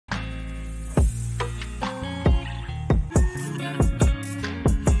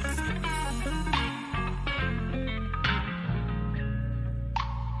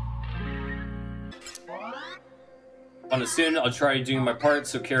On a soon, I'll try doing my part,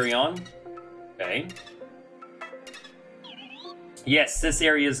 so carry on. Okay. Yes, this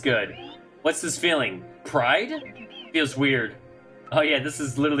area is good. What's this feeling? Pride? Feels weird. Oh yeah, this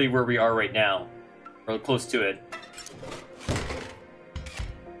is literally where we are right now. Or close to it.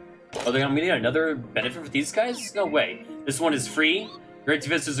 Oh, they're gonna get another benefit for these guys? No way. This one is free. Your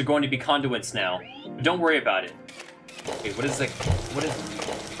activists are going to be conduits now. But don't worry about it. Okay, what is that? What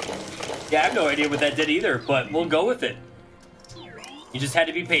is... Yeah, I have no idea what that did either, but we'll go with it. You just had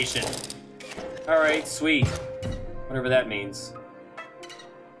to be patient. Alright, sweet. Whatever that means.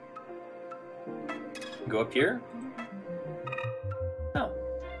 Go up here? Oh.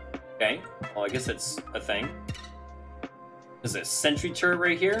 Okay. Well, I guess that's a thing. There's a sentry turret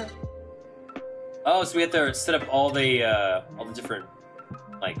right here. Oh, so we have to set up all the different,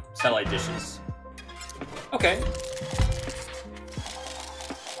 like, satellite dishes. Okay.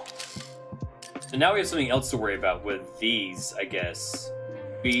 So now we have something else to worry about with these, I guess.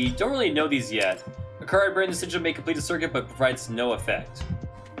 We don't really know these yet. A card burned the sigil may complete a circuit, but provides no effect.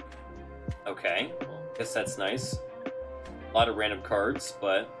 Okay. Well, I guess that's nice. A lot of random cards,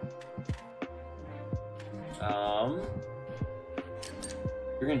 but...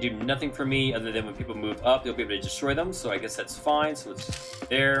 You're gonna do nothing for me other than when people move up, you'll be able to destroy them, so I guess that's fine. So it's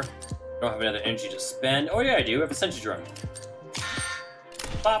there. I don't have another energy to spend. Oh yeah, I do. I have a sentry drum.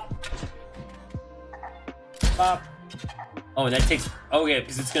 Pop. Pop. Oh, and that takes... Oh yeah,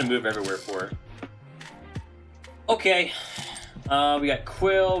 because it's gonna move everywhere for it. Okay. We got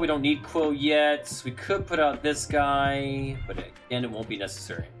Quill. We don't need Quill yet. We could put out this guy, but again, it won't be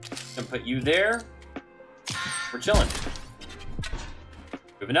necessary. Gonna put you there. We're chilling.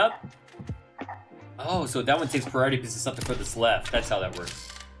 Moving up. Oh, so that one takes priority because it's something furthest left. That's how that works.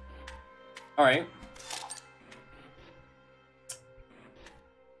 Alright.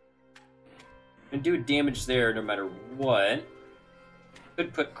 Gonna do damage there no matter what.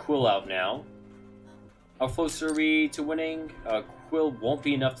 Could put Quill out now. How close are we to winning? Quill won't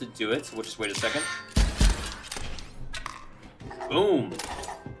be enough to do it, so we'll just wait a second. Boom!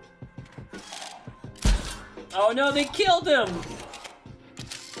 Oh no, they killed him!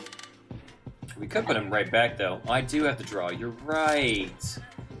 We could put him right back, though. Oh, I do have to draw. You're right.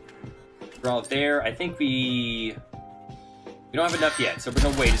 Draw there. I think we don't have enough yet, so we're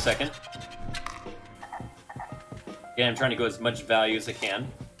gonna wait a second. Again, I'm trying to go as much value as I can.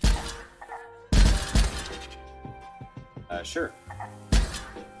 Sure.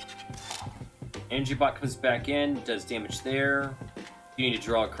 Energy bot comes back in, does damage there. You need to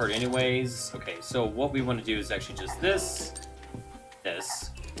draw a card anyways. Okay, so what we want to do is actually just this.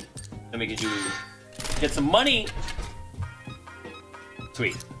 Then we can do... Get some money!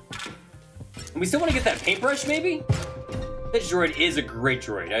 Sweet. And we still want to get that paintbrush, maybe? That droid is a great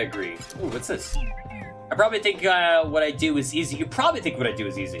droid, I agree. Ooh, what's this? I probably think what I do is easy. You probably think what I do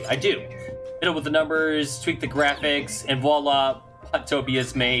is easy. I do. Fiddle with the numbers, tweak the graphics, and voila, Potopia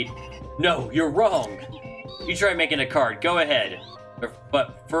is made. No, you're wrong. You try making a card. Go ahead.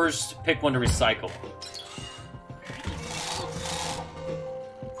 But first, pick one to recycle.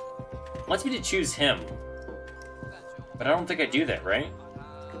 Wants me to choose him. But I don't think I do that, right?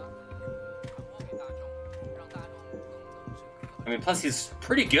 I mean, plus he's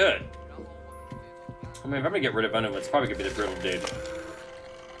pretty good. I mean, if I'm gonna get rid of him, it's probably gonna be the brittle dude.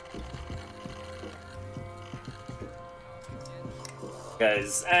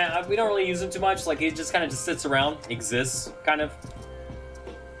 Because we don't really use him too much. Like, he just kind of just sits around, exists, kind of.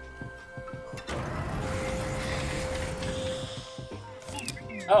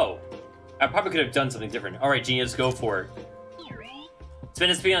 Oh, I probably could have done something different. All right, genius, go for it.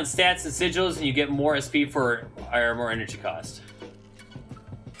 Spend SP on stats and sigils, and you get more SP for more energy cost.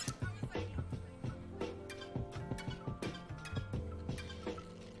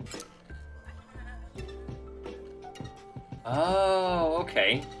 Oh,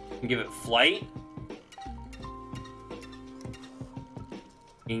 okay. You can give it flight.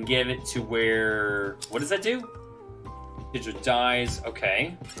 You can give it to where... What does that do? Sigil dies.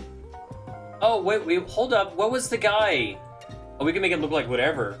 Okay. Oh, wait, hold up. What was the guy? Oh, we can make it look like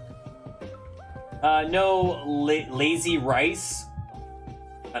whatever. No lazy rice.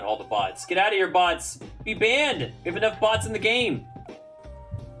 Not all the bots. Get out of here, bots. Be banned. We have enough bots in the game.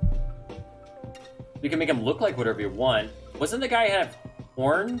 You can make him look like whatever you want. Wasn't the guy have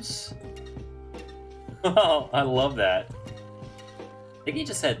horns? Oh, I love that. I think he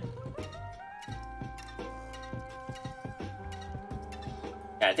just had...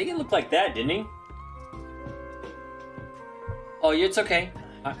 Yeah, I think it looked like that, didn't he? Oh, yeah, it's okay.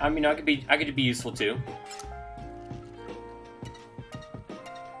 I mean, I could be useful too.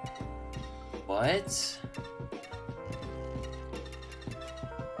 What?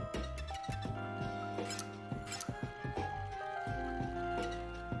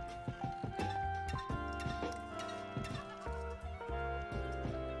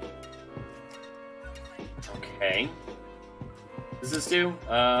 Okay. What does this do?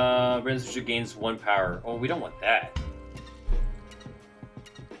 Resolution gains 1 power. Oh, we don't want that.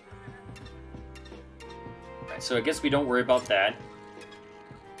 Alright, so I guess we don't worry about that.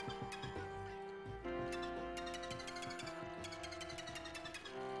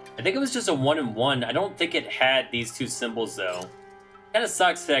 I think it was just a 1-in-1. I don't think it had these 2 symbols, though. Kind of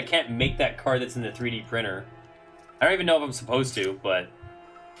sucks that I can't make that card that's in the 3D printer. I don't even know if I'm supposed to, but...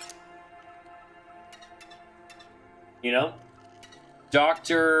 You know?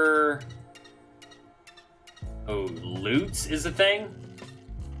 Doctor... Oh, loot is a thing?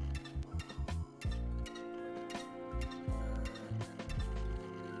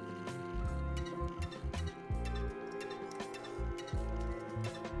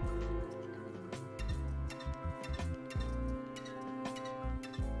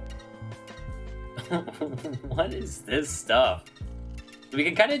 What is this stuff? We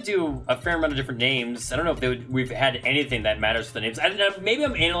can kind of do a fair amount of different names. I don't know if we've had anything that matters for the names. I don't know, maybe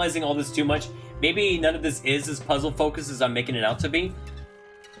I'm analyzing all this too much. Maybe none of this is as puzzle focused as I'm making it out to be.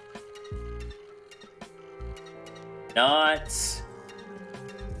 Not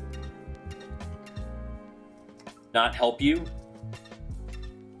help you.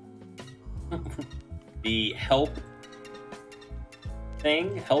 The help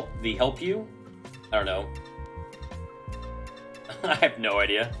thing? Help you? I don't know. I have no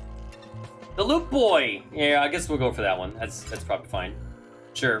idea. The Loot Boy! Yeah, I guess we'll go for that one. That's probably fine.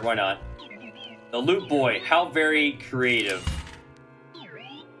 Sure, why not? The Loot Boy. How very creative.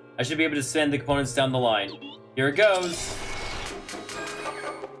 I should be able to send the components down the line. Here it goes.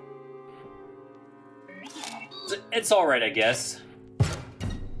 It's alright, I guess.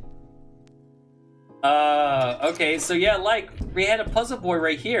 Okay, so yeah, like, we had a puzzle boy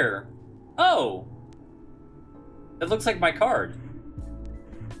right here. Oh! It looks like my card.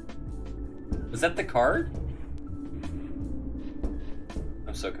 Was that the card?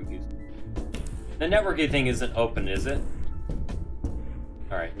 I'm so confused. The networking thing isn't open, is it?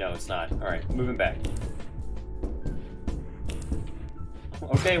 Alright, no, it's not. Alright, moving back.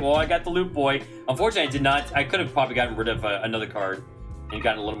 Okay, well, I got the Loot Boy. Unfortunately, I did not. I could have probably gotten rid of another card and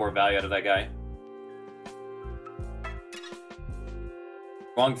gotten a little more value out of that guy.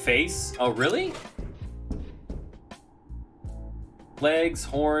 Wrong face? Oh, really? Legs,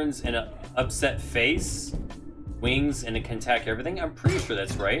 horns, and an upset face. Wings, and it can attack everything. I'm pretty sure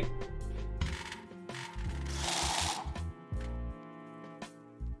that's right.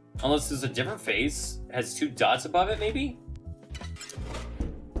 Unless there's a different face. It has 2 dots above it, maybe?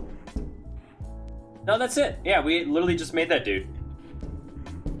 No, that's it. Yeah, we literally just made that dude.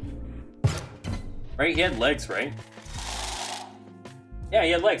 Right? He had legs, right? Yeah,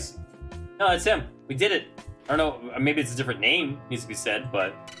 he had legs. No, that's him. We did it. I don't know. Maybe it's a different name, needs to be said,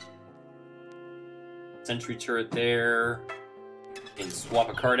 but... Sentry turret there. You can swap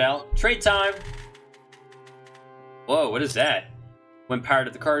a card out. Trade time! Whoa, what is that? When powered,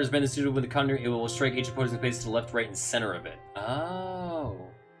 if the card has been instituted with the counter, it will strike each opposing space to the left, right, and center of it. Oh.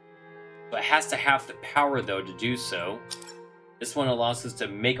 But it has to have the power, though, to do so. This one allows us to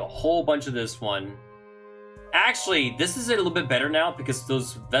make a whole bunch of this one. Actually, this is a little bit better now because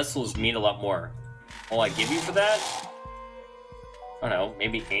those vessels mean a lot more. Will I give you for that? I don't know,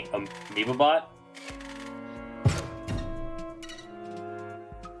 maybe Amoeba Bot?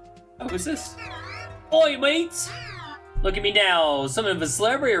 Oh, who's this? Oi, mates! Look at me now, something of a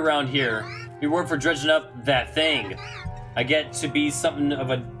celebrity around here. We work for dredging up that thing. I get to be something of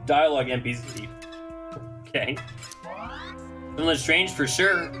a dialogue NPC. Okay. Something strange for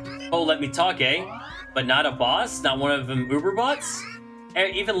sure. Oh, let me talk, eh? But not a boss? Not one of them Uber bots?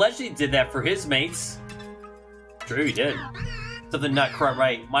 Even Leslie did that for his mates. True, he did. Something not quite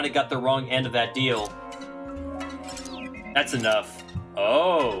right. Might have got the wrong end of that deal. That's enough.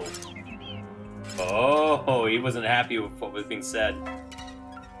 Oh. Oh, he wasn't happy with what was being said.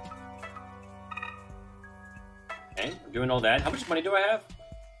 Okay, we're doing all that. How much money do I have?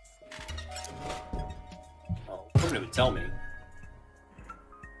 Oh, somebody would tell me.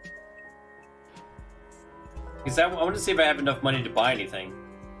 Because I want to see if I have enough money to buy anything.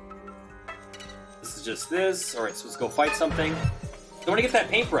 This is just this. Alright, so let's go fight something. I want to get that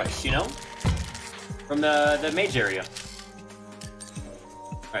paintbrush, you know? From the mage area.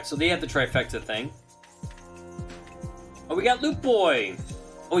 Alright, so they have the trifecta thing. Oh, we got Loot Boy!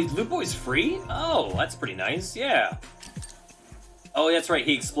 Oh, Loot Boy's free? Oh, that's pretty nice, yeah. Oh, that's right,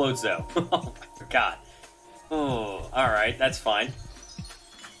 he explodes though. Oh, I forgot. Oh, alright, that's fine.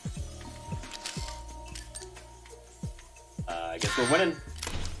 I guess we're winning.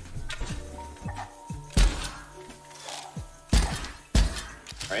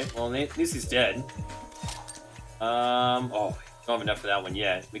 Alright, well, at least he's dead. Oh, don't have enough for that one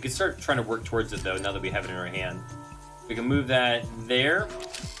yet. We can start trying to work towards it, though, now that we have it in our hand. We can move that there.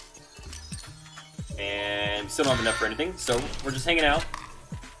 And we still don't have enough for anything, so we're just hanging out.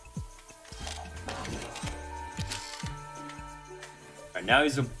 Alright, now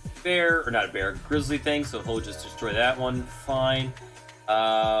he's a bear, or not a bear, grizzly thing, so he'll just destroy that one. Fine.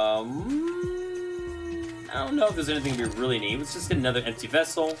 I don't know if there's anything we really need. Let's just get another empty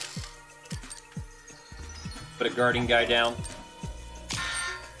vessel. Put a guarding guy down.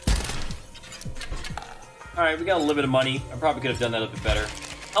 Alright, we got a little bit of money. I probably could have done that a bit better.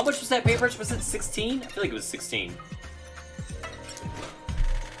 How much was that paintbrush? Was it 16? I feel like it was 16.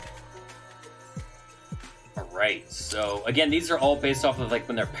 Alright, so again, these are all based off of like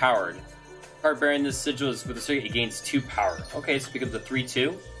when they're powered. Card bearing this sigil is with the circuit, it gains 2 power. Okay, so it becomes a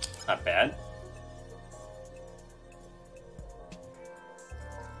 3-2. Not bad.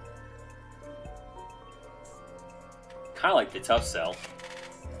 Kind of like the tough cell.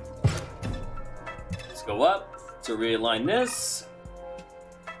 Let's go up to realign this.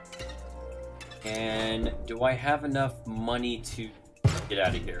 And do I have enough money to get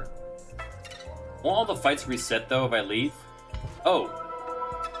out of here? Won't all the fights reset though if I leave? Oh.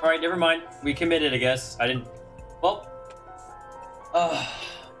 Alright, never mind. We committed, I guess. I didn't... Well.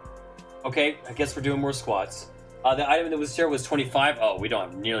 Okay, I guess we're doing more squats. The item that was here was 25. Oh, we don't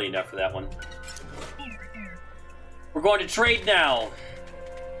have nearly enough for that one. We're going to trade now.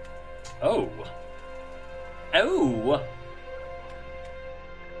 Oh. Oh.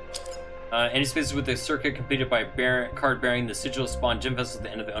 Any spaces with the circuit completed by card bearing the sigil spawn gem vessel at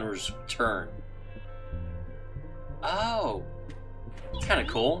the end of the owner's turn. Oh. It's kind of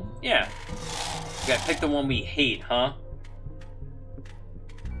cool. Yeah. We gotta pick the one we hate, huh?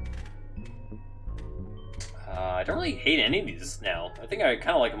 I don't really hate any of these now. I think I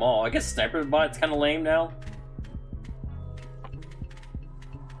kind of like them all. I guess Sniper Bot's kind of lame now.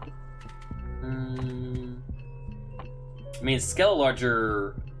 I mean,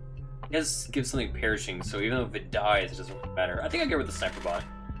 Skelelarger does give something perishing, so even though if it dies, it doesn't matter. I think I'll get rid of the Sniper Bot.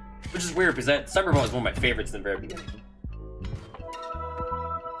 Which is weird, because that Sniper Bot was one of my favorites in the very beginning.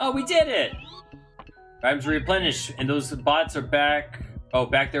 Oh, we did it! Items replenish, and those bots are back... Oh,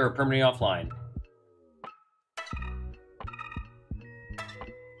 back there are permanently offline.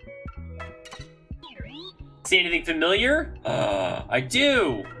 See anything familiar? I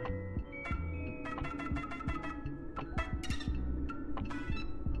do!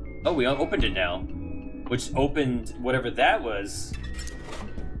 Oh, we opened it now. Which opened whatever that was.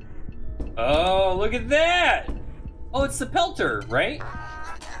 Oh, look at that! Oh, it's the pelter, right?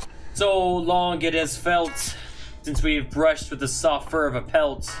 So long it has felt since we have brushed with the soft fur of a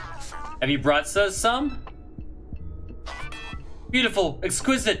pelt. Have you brought us some? Beautiful,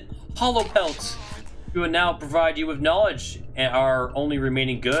 exquisite, hollow pelt. We will now provide you with knowledge and our only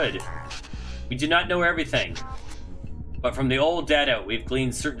remaining good. We do not know everything, but from the old data, we've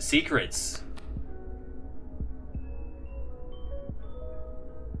gleaned certain secrets.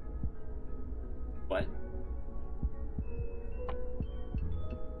 What?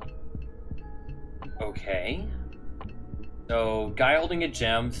 Okay. So, guy holding a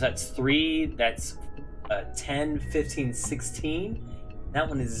gem, so that's 3, that's 10, 15, 16. That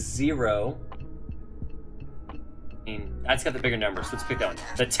one is 0. I mean, that's got the bigger number, so let's pick that one.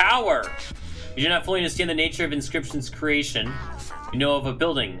 The tower! You do not fully understand the nature of Inscryption's creation. You know of a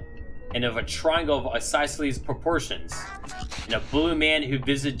building, and of a triangle of isosceles proportions, and a blue man who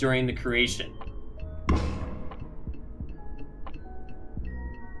visited during the creation.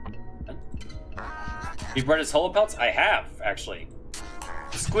 You brought us hollow pelts? I have, actually.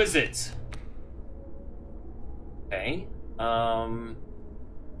 Exquisite. Okay.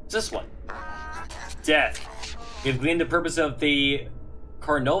 This one. Death. We've gleaned the purpose of the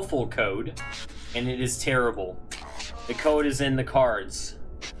Carnoful code, and it is terrible. The code is in the cards,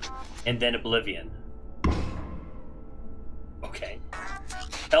 and then Oblivion. Okay.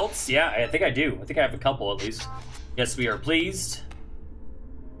 Pelts? Yeah, I think I do. I think I have a couple at least. Yes, we are pleased.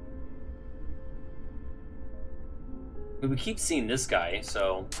 We keep seeing this guy,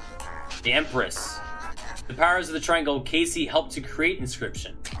 so... The Empress. The powers of the Triangle Casey helped to create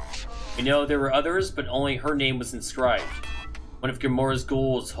Inscryption. We know there were others, but only her name was inscribed. One of Gamora's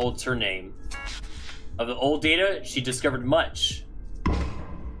ghouls holds her name. Of the old data, she discovered much.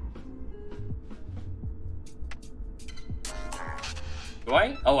 Do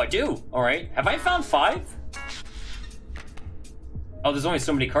I? Oh, I do. All right. Have I found 5? Oh, there's only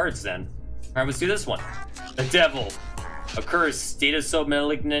so many cards then. All right, let's do this one. The Devil. A curse. Data so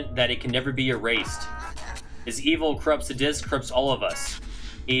malignant that it can never be erased. His evil corrupts the disc, corrupts all of us.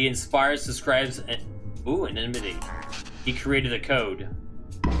 He inspires, describes, Ooh, anonymity. He created a code.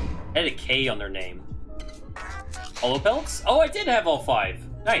 Had a K on their name. Hollow pelts? Oh, I did have all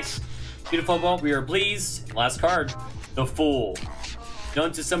 5. Nice. Beautiful. Well, we are pleased. Last card. The Fool.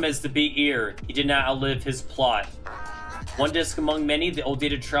 Known to some as the Big Ear, he did not outlive his plot. One disc among many, the old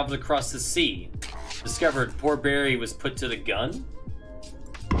data traveled across the sea. Discovered poor Barry was put to the gun.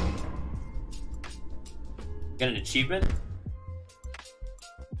 Got an achievement.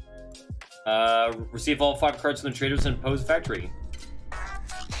 Receive all 5 cards from the traders in Poe's factory.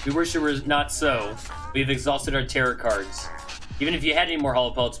 We wish it was not so. We've exhausted our terror cards. Even if you had any more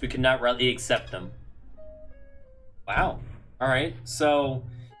hollow pelts, we could not rightly accept them. Wow. Alright, so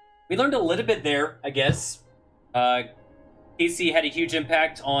we learned a little bit there, I guess. Casey had a huge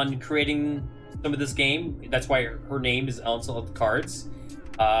impact on creating some of this game. That's why her name is on some of the cards.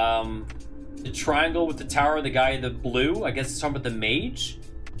 The triangle with the tower and the guy in the blue, I guess it's talking about the mage,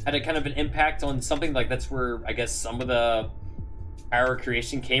 had a kind of an impact on something. Like, that's where, I guess, some of the power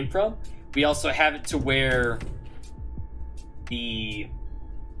creation came from. We also have it to where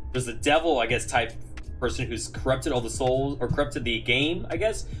there's a devil, I guess, type person who's corrupted all the souls, or corrupted the game, I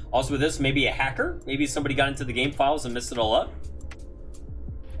guess. Also with this, maybe a hacker. Maybe somebody got into the game files and messed it all up.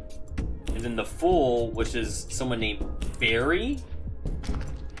 And then the Fool, which is someone named Barry.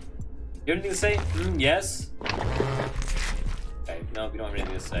 You have anything to say? Yes? Okay, no, you don't have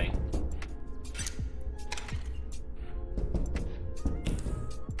anything to say.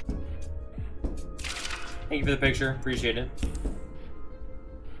 Thank you for the picture. Appreciate it.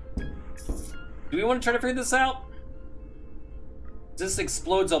 Do we want to try to figure this out? This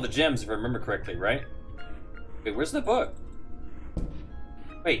explodes all the gems, if I remember correctly, right? Wait, where's the book?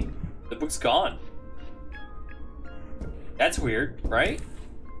 Wait, the book's gone. That's weird, right?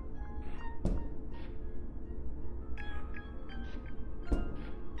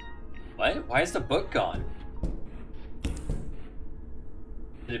 What? Why is the book gone?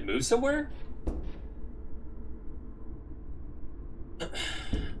 Did it move somewhere?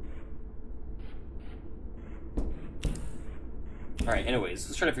 Alright, anyways,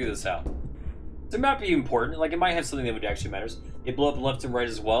 let's try to figure this out. So it might be important, like it might have something that would actually matters. It blew up left and right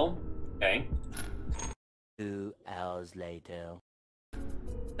as well. Okay. 2 hours later.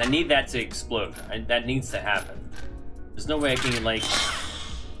 I need that to explode. That needs to happen. There's no way I can, like...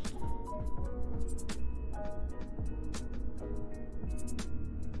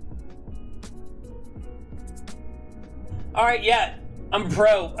 Alright, yeah. I'm a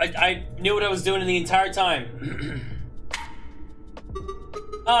pro. I knew what I was doing the entire time.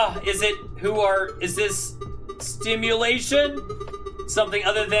 Is this stimulation? Something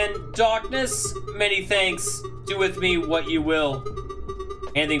other than darkness? Many thanks. Do with me what you will.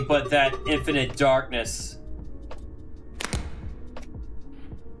 Anything but that infinite darkness.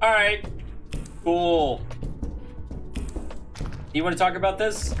 Alright. Cool. You want to talk about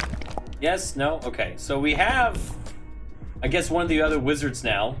this? Yes? No? Okay. So we have, I guess, one of the other wizards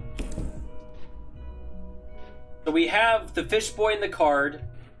now. So we have the fish boy in the card.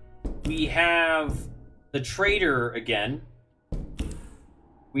 We have the trader again.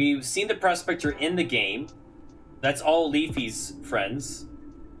 We've seen the prospector in the game. That's all Leafy's friends.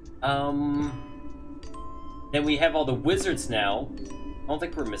 Then we have all the wizards now. I don't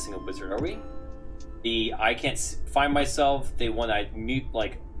think we're missing a wizard, are we? The I can't find myself. The one I mute,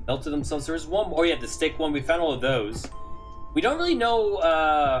 like, melted themselves. There's one more. Oh yeah, the stick one. We found all of those. We don't really know,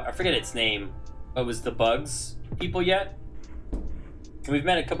 I forget its name. What was the bugs people yet? And we've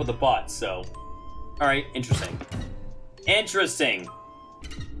met a couple of the bots, so. Alright, interesting. Interesting.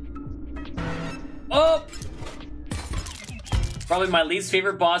 Oh! Probably my least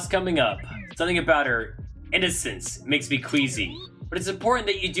favorite boss coming up. Something about her innocence makes me queasy. But it's important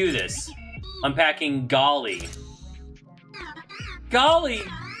that you do this. Unpacking Golly. Golly!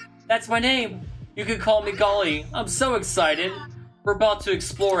 That's my name. You can call me Golly. I'm so excited. We're about to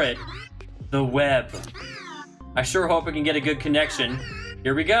explore it. The web. I sure hope I can get a good connection.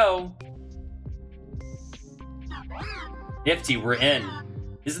 Here we go. Nifty, we're in.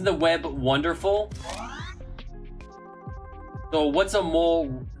 Isn't the web wonderful? So what's a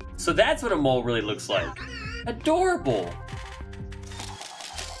mole? So that's what a mole really looks like. Adorable.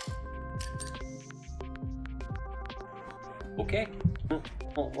 Okay.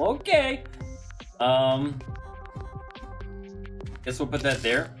 Okay. Guess we'll put that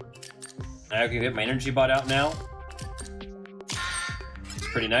there. I can get my energy bot out now. It's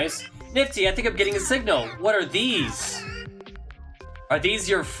pretty nice. Nifty, I think I'm getting a signal. What are these? Are these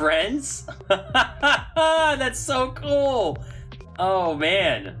your friends? That's so cool. Oh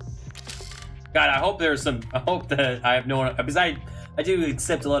man. God, I hope there's some. I hope that I have no one, because I do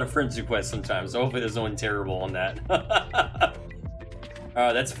accept a lot of friends requests sometimes, so hopefully there's no one terrible on that.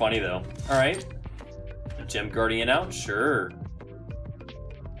 That's funny though. Alright. Gem Guardian out? Sure.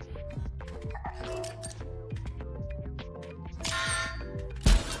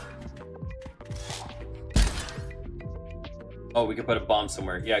 Oh, we could put a bomb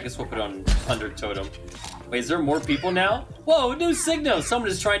somewhere. Yeah, I guess we'll put it on under totem. Wait, is there more people now? Whoa, new signal!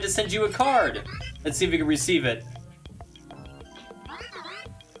 Someone is trying to send you a card. Let's see if we can receive it.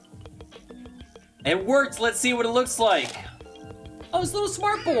 It worked! Let's see what it looks like. Oh, it's a little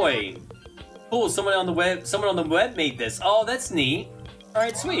smart boy. Cool, someone on the web made this. Oh, that's neat.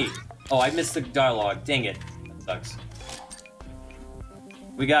 Alright, sweet. Oh, I missed the dialogue. Dang it. That sucks.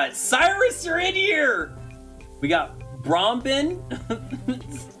 We got Cyrus, you're in here! We got Brombin.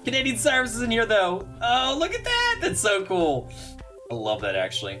 Canadian Cyrus is in here though. Oh, look at that! That's so cool. I love that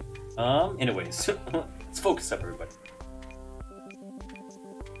actually. Anyways, let's focus up, everybody.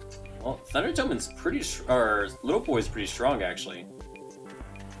 Well, Thunder Gentleman's pretty, or Little Boy's pretty strong actually.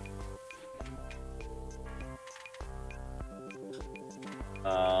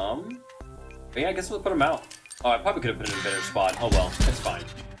 But yeah, I guess we'll put him out. Oh, I probably could have put him in a better spot. Oh well, that's fine.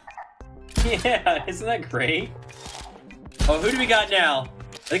 Yeah, isn't that great? Oh, who do we got now?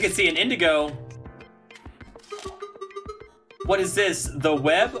 I can see an indigo. What is this? The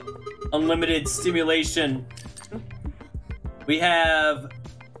web? Unlimited stimulation. We have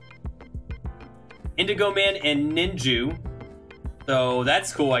Indigo Man and Ninju. So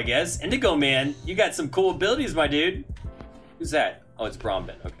that's cool, I guess. Indigo Man, you got some cool abilities, my dude. Who's that? Oh, it's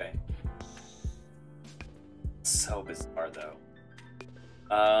Brombin. Okay. So bizarre, though.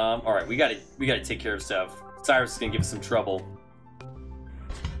 All right, we gotta take care of stuff. Cyrus is gonna give us some trouble.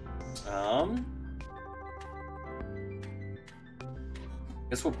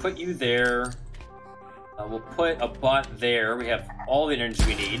 Guess we'll put you there. We'll put a bot there. We have all the energy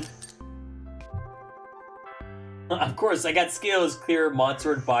we need. Of course, I got skills. Clear mod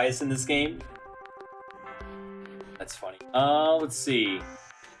sword bias in this game. That's funny. Let's see.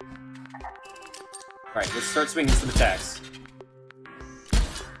 All right, let's start swinging some attacks.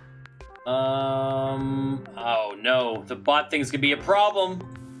 Oh no, the bot thing's gonna be a problem.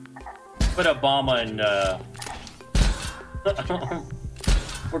 Put a bomb on,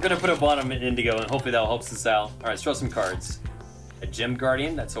 we're gonna put a bomb on Indigo and hopefully that helps us out. Alright, let's draw some cards. A Gem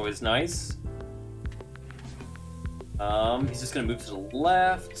Guardian, that's always nice. He's just gonna move to the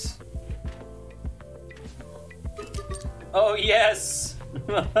left. Oh, yes!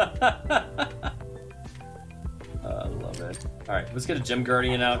 I love it. Alright, let's get a Gem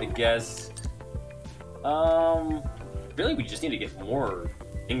Guardian out, I guess. Really, we just need to get more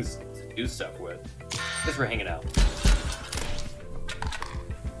things to do stuff with. I guess we're hanging out.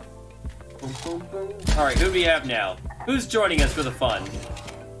 Boom, boom, boom. Alright, who do we have now? Who's joining us for the fun?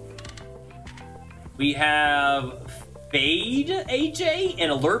 We have Fade AJ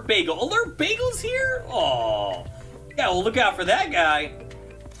and Alert Bagel. Alert Bagel's here? Oh, yeah, well, look out for that guy.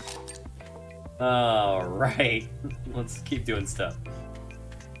 All right, let's keep doing stuff.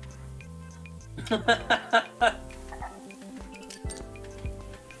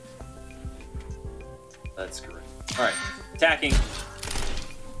 That's great. All right, attacking.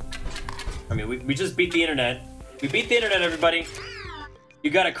 I mean, we just beat the internet. We beat the internet, everybody. You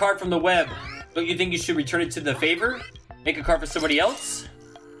got a card from the web. Don't you think you should return it to the favor? Make a card for somebody else?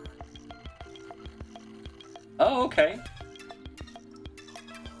 Oh, okay.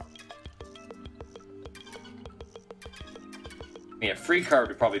 Yeah, free card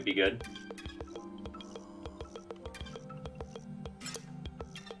would probably be good.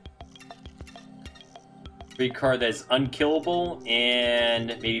 Free card that's unkillable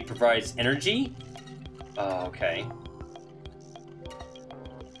and maybe provides energy? Oh, okay.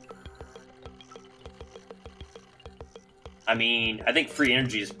 I mean, I think free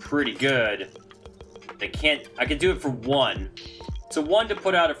energy is pretty good. I can do it for one. So one to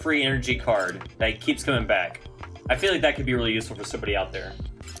put out a free energy card that keeps coming back. I feel like that could be really useful for somebody out there.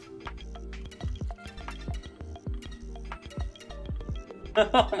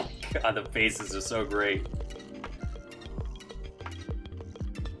 Oh my god, the faces are so great.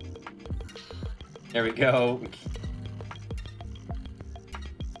 There we go.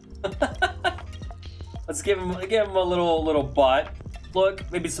 Let's give him a little butt.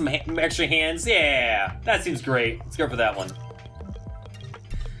 Look, maybe some extra hands. Yeah, that seems great. Let's go for that one.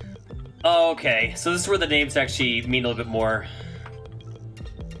 Okay, so this is where the names actually mean a little bit more.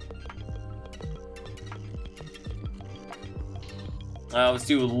 Let's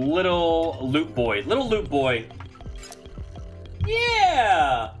do Little Loot Boy. Little Loot Boy.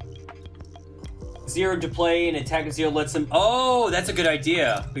 Yeah! 0 to play and attack of 0 lets him... Oh, that's a good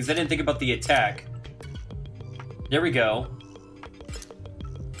idea. Because I didn't think about the attack. There we go.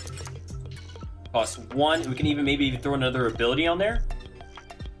 Cost 1. We can even maybe even throw another ability on there.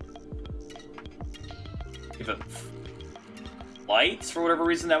 Give it light for whatever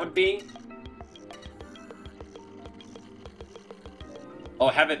reason that would be. Oh,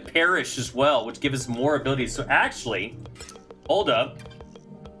 have it perish as well, which gives us more abilities. So actually, hold up.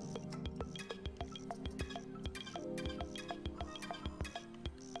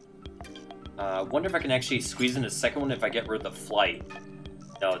 I wonder if I can actually squeeze in a second one if I get rid of the flight.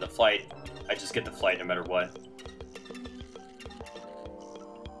 No, the flight, I just get the flight no matter what.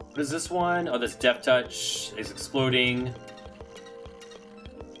 What is this one? Oh, this Death Touch is exploding.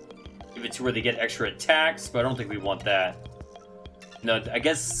 Give it to where they get extra attacks, but I don't think we want that. No, I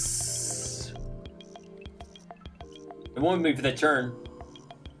guess... It won't move for that turn.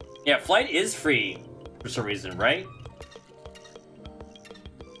 Yeah, flight is free for some reason, right?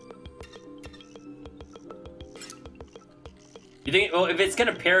 You think, well, if it's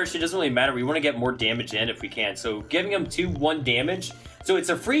gonna perish, it doesn't really matter. We want to get more damage in if we can. So giving them 2/1 damage. So it's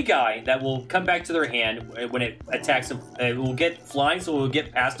a free guy that will come back to their hand when it attacks them. It will get flying, so it will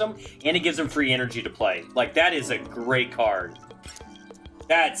get past them, and it gives them free energy to play. Like, that is a great card.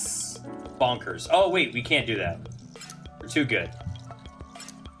 That's bonkers. Oh, wait, we can't do that. We're too good.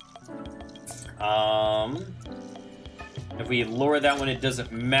 If we lower that one, it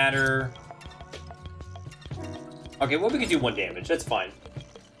doesn't matter. Okay, well, we can do 1 damage. That's fine.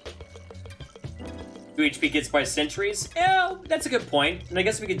 2 HP gets by centuries? Yeah, that's a good point. And I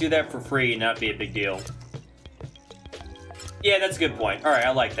guess we could do that for free and not be a big deal. Yeah, that's a good point. Alright,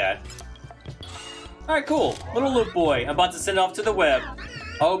 I like that. Alright, cool. Little loot boy. I'm about to send it off to the web.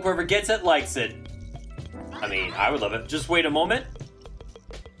 I hope whoever gets it likes it. I mean, I would love it. Just wait a moment.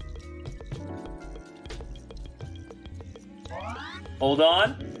 Hold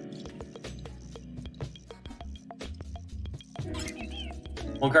on.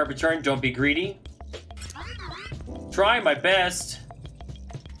 One card per turn. Don't be greedy. Trying my best.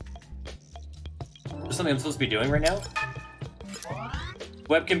 There's something I'm supposed to be doing right now.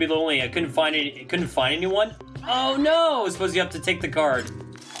 Web can be lonely. I couldn't find it. Couldn't find anyone. Oh no! I suppose you have to take the card.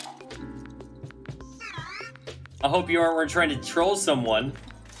 I hope you weren't trying to troll someone.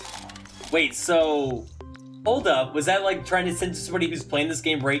 Wait, so hold up. Was that like trying to send to somebody who's playing this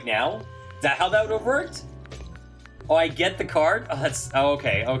game right now? Is that how that would have worked? Oh, I get the card? Oh, that's... Oh,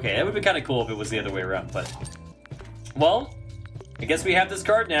 okay, okay. That would be kind of cool if it was the other way around, but... Well, I guess we have this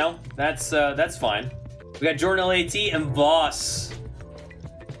card now. That's fine. We got Jordan LAT and Boss.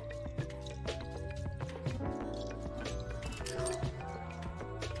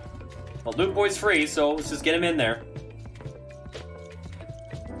 Well, Loot Boy's free, so let's just get him in there.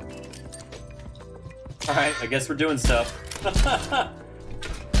 Alright, I guess we're doing stuff.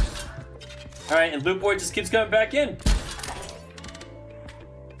 Alright, and Loot Boy just keeps coming back in.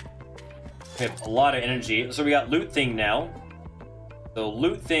 We have a lot of energy. So we got Loot Thing now. So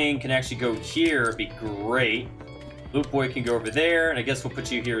Loot Thing can actually go here. It'd be great. Loot Boy can go over there, and I guess we'll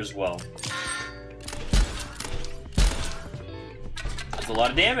put you here as well. That's a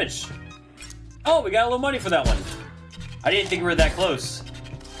lot of damage. Oh, we got a little money for that one. I didn't think we were that close.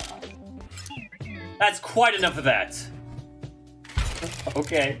 That's quite enough of that.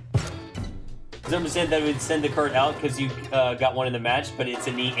 Okay. Someone said that would send the card out because you got one in the match, but it's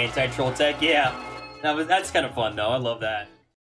a neat anti-troll tech. Yeah, that's kind of fun though. I love that.